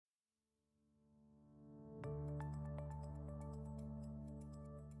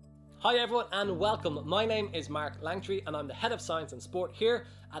Hi everyone and welcome. My name is Mark Langtry and I'm the Head of Science and Sport here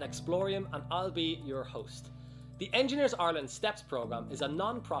at Explorium, and I'll be your host. The Engineers Ireland STEPS programme is a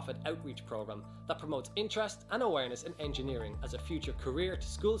non-profit outreach programme that promotes interest and awareness in engineering as a future career to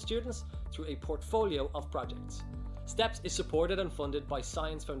school students through a portfolio of projects. STEPS is supported and funded by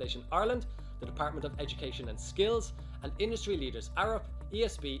Science Foundation Ireland, the Department of Education and Skills, and industry leaders Arup,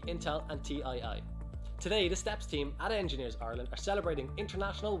 ESB, Intel and TII. Today, the STEPS team at Engineers Ireland are celebrating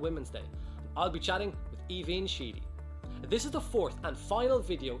International Women's Day, and I'll be chatting with Aoibhín Sheedy. This is the fourth and final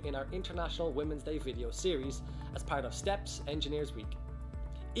video in our International Women's Day video series as part of STEPS Engineers Week.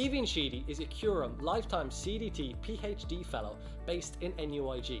 Aoibhín Sheedy is a Currum Lifetime CDT PhD Fellow based in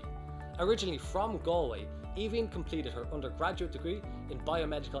NUIG. Originally from Galway, Aoibhín completed her undergraduate degree in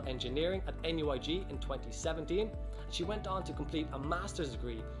Biomedical Engineering at NUIG in 2017, and she went on to complete a master's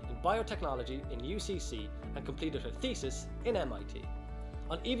degree in Biotechnology in UCC and completed her thesis in MIT.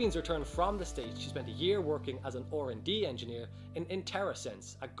 On Aoibhín's return from the States, she spent a year working as an R&D engineer in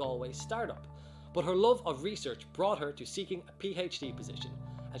InterraSense, a Galway startup. But her love of research brought her to seeking a PhD position,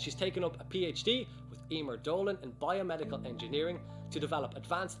 and she's taken up a PhD with Emer Dolan in Biomedical Engineering to develop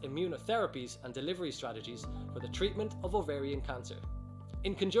advanced immunotherapies and delivery strategies for the treatment of ovarian cancer.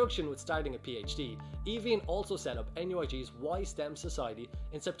 In conjunction with starting a PhD, Aoibhín also set up NUIG's WiSTEM Society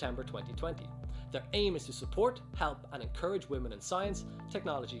in September 2020. Their aim is to support, help and encourage women in science,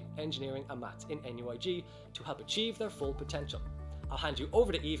 technology, engineering and maths in NUIG to help achieve their full potential. I'll hand you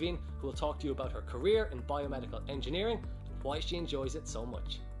over to Aoibhín, who will talk to you about her career in biomedical engineering and why she enjoys it so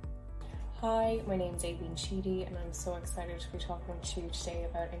much. Hi, my name is Aoibhín Sheedy and I'm so excited to be talking to you today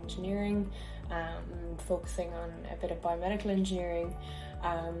about engineering, focusing on a bit of biomedical engineering.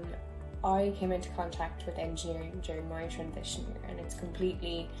 I came into contact with engineering during my transition year, and it's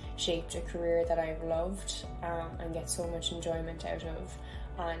completely shaped a career that I've loved and get so much enjoyment out of,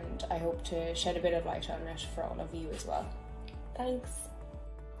 and I hope to shed a bit of light on it for all of you as well. Thanks.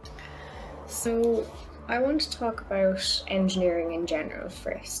 So I want to talk about engineering in general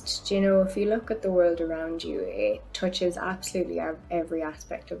first. Do you know, if you look at the world around you, it touches absolutely every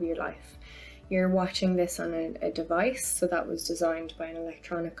aspect of your life. You're watching this on a device, so that was designed by an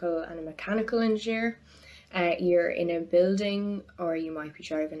electronical and a mechanical engineer. You're in a building, or you might be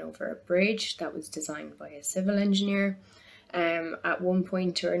driving over a bridge that was designed by a civil engineer. At one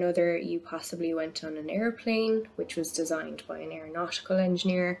point or another, you possibly went on an airplane, which was designed by an aeronautical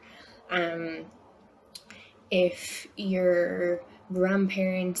engineer. If your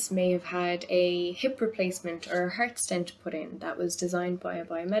grandparents may have had a hip replacement or a heart stent put in, that was designed by a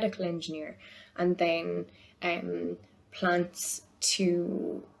biomedical engineer, and then plants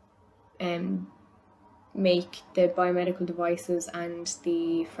to make the biomedical devices and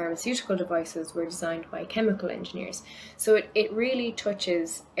the pharmaceutical devices were designed by chemical engineers. So it really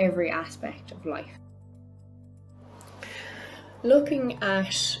touches every aspect of life. Looking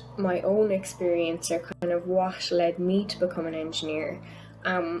at my own experience, or kind of what led me to become an engineer,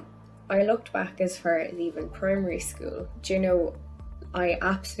 I looked back as far as even primary school. Do you know, I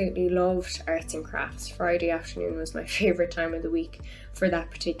absolutely loved arts and crafts. Friday afternoon was my favourite time of the week for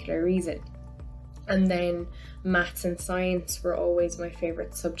that particular reason. And then maths and science were always my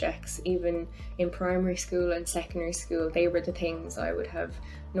favourite subjects. Even in primary school and secondary school, they were the things I would have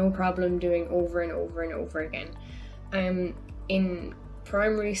no problem doing over and over and over again. In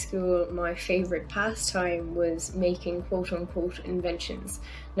primary school, my favourite pastime was making quote-unquote inventions.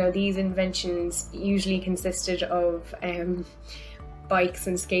 Now, these inventions usually consisted of bikes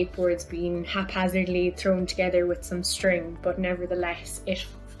and skateboards being haphazardly thrown together with some string, but nevertheless it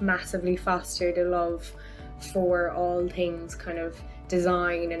massively fostered a love for all things kind of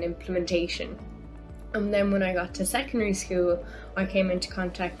design and implementation. And then when I got to secondary school, I came into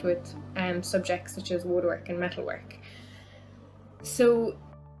contact with subjects such as woodwork and metalwork. So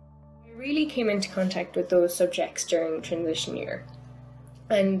I really came into contact with those subjects during transition year,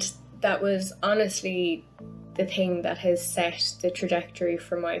 and that was honestly the thing that has set the trajectory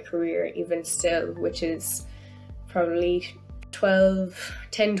for my career even still, which is probably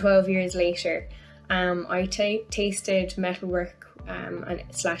 10-12 years later. I tasted metalwork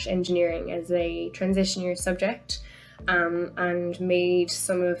 / engineering as a transition year subject, and made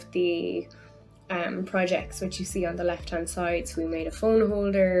some of the projects which you see on the left hand side. So we made a phone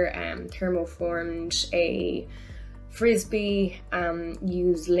holder, thermoformed a frisbee,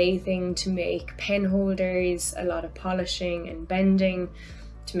 used lathing to make pen holders, a lot of polishing and bending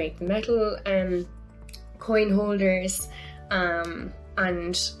to make the metal coin holders, and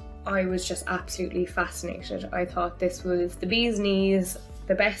I was just absolutely fascinated. I thought this was the bee's knees,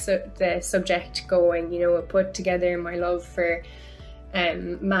 the best the subject going. You know, it put together my love for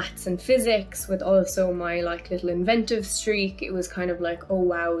maths and physics, with also my like little inventive streak. It was kind of like, oh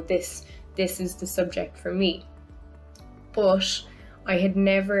wow, this is the subject for me. But I had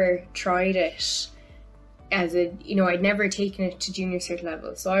never tried it as a, you know, I'd never taken it to junior cert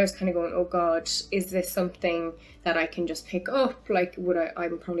level. So I was kind of going, oh God, is this something that I can just pick up? Like,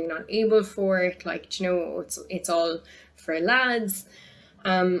 I'm probably not able for it. Like, you know, it's all for lads.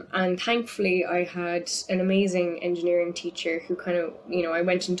 And thankfully I had an amazing engineering teacher who kind of, you know, I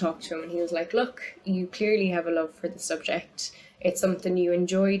went and talked to him and he was like, look, you clearly have a love for the subject. It's something you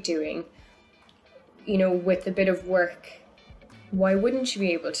enjoy doing. You know, with a bit of work, why wouldn't you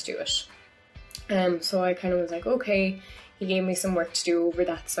be able to do it? So I kind of was like, okay. He gave me some work to do over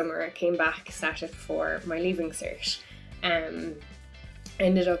that summer. I came back, started for my leaving cert.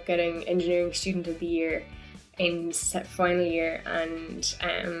 Ended up getting Engineering Student of the Year in final year, and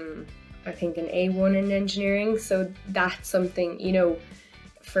I think an A1 in engineering. So that's something, you know,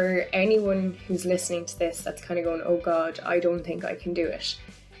 for anyone who's listening to this that's kind of going, oh God, I don't think I can do it.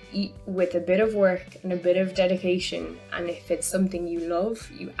 With a bit of work and a bit of dedication, and if it's something you love,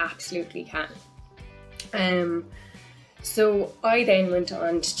 you absolutely can. So I then went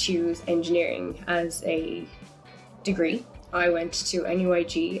on to choose engineering as a degree. I went to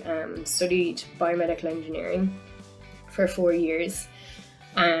NUIG, studied biomedical engineering for 4 years.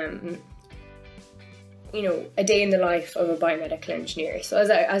 You know, a day in the life of a biomedical engineer. So as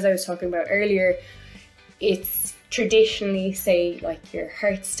I was talking about earlier, it's traditionally, say, like your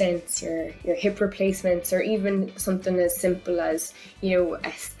heart stents, your hip replacements, or even something as simple as, you know,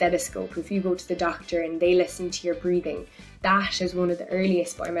 a stethoscope. If you go to the doctor and they listen to your breathing, that is one of the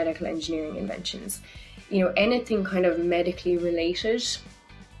earliest biomedical engineering inventions. You know, anything kind of medically related,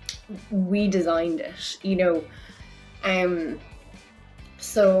 we designed it, you know.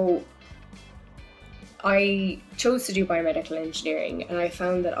 So chose to do biomedical engineering, and I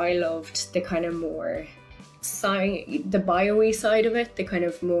found that I loved the kind of more the bio-y side of it, the kind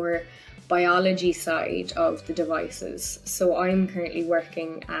of more biology side of the devices. So I'm currently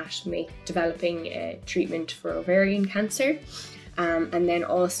working at developing a treatment for ovarian cancer, and then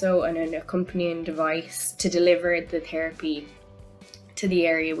also an accompanying device to deliver the therapy to the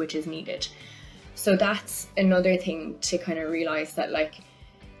area which is needed. So that's another thing to kind of realize, that like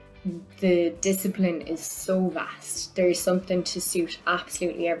the discipline is so vast. There's something to suit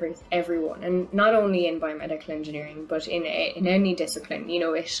absolutely everyone, and not only in biomedical engineering, but in any discipline. You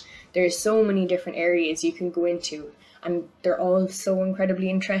know, there's so many different areas you can go into, and they're all so incredibly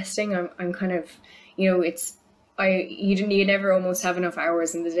interesting. I'm kind of, you know, you never almost have enough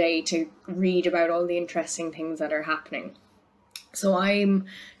hours in the day to read about all the interesting things that are happening. So I'm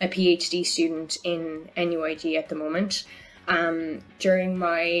a PhD student in NUIG at the moment. During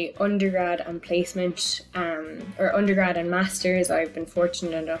my undergrad and placement, or undergrad and masters, I've been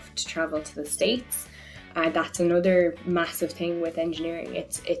fortunate enough to travel to the States. That's another massive thing with engineering.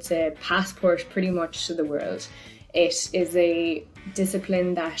 It's a passport pretty much to the world. It is a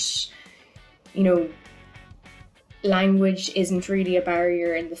discipline that, you know, language isn't really a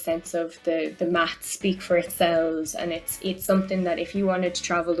barrier, in the sense of the maths speak for itself, and it's something that if you wanted to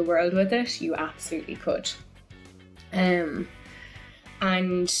travel the world with it, you absolutely could. And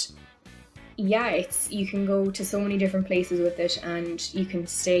yeah, you can go to so many different places with it, and you can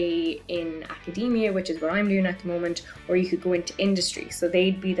stay in academia, which is what I'm doing at the moment, or you could go into industry. So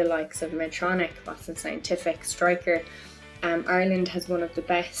they'd be the likes of Medtronic, Boston Scientific, Stryker. Ireland has one of the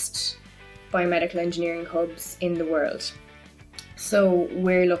best biomedical engineering hubs in the world. So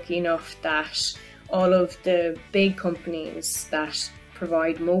we're lucky enough that all of the big companies that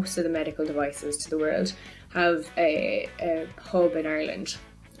provide most of the medical devices to the world have a hub in Ireland.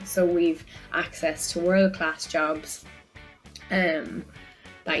 So we've access to world-class jobs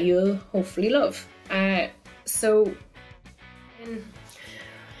that you'll hopefully love. So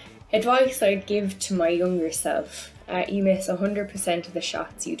advice I'd give to my younger self: you miss 100% of the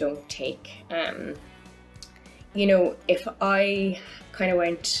shots you don't take. You know, if I kind of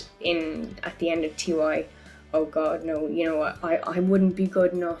went in at the end of TY, oh God, no, you know, I wouldn't be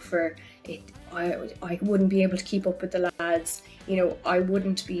good enough for it. I wouldn't be able to keep up with the lads. You know, I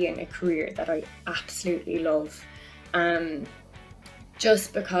wouldn't be in a career that I absolutely love.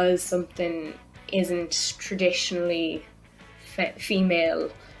 Just because something isn't traditionally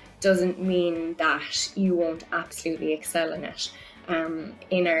female doesn't mean that you won't absolutely excel in it.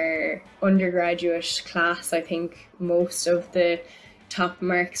 In our undergraduate class, I think most of the top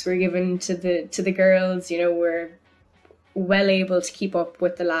marks were given to the girls. You know, we're well able to keep up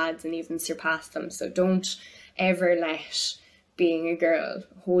with the lads and even surpass them. So don't ever let being a girl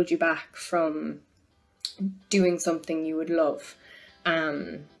hold you back from doing something you would love.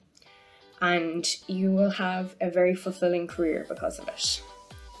 and you will have a very fulfilling career because of it.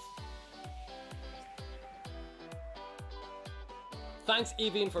 Thanks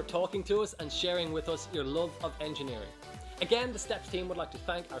Aoibhín for talking to us and sharing with us your love of engineering. Again, the STEPS team would like to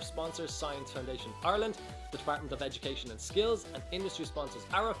thank our sponsors Science Foundation Ireland, the Department of Education and Skills, and industry sponsors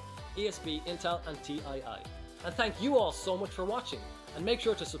Arup, ESB, Intel and TII. And thank you all so much for watching, and make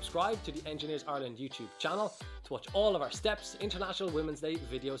sure to subscribe to the Engineers Ireland YouTube channel to watch all of our STEPS International Women's Day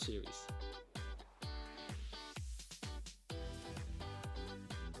video series.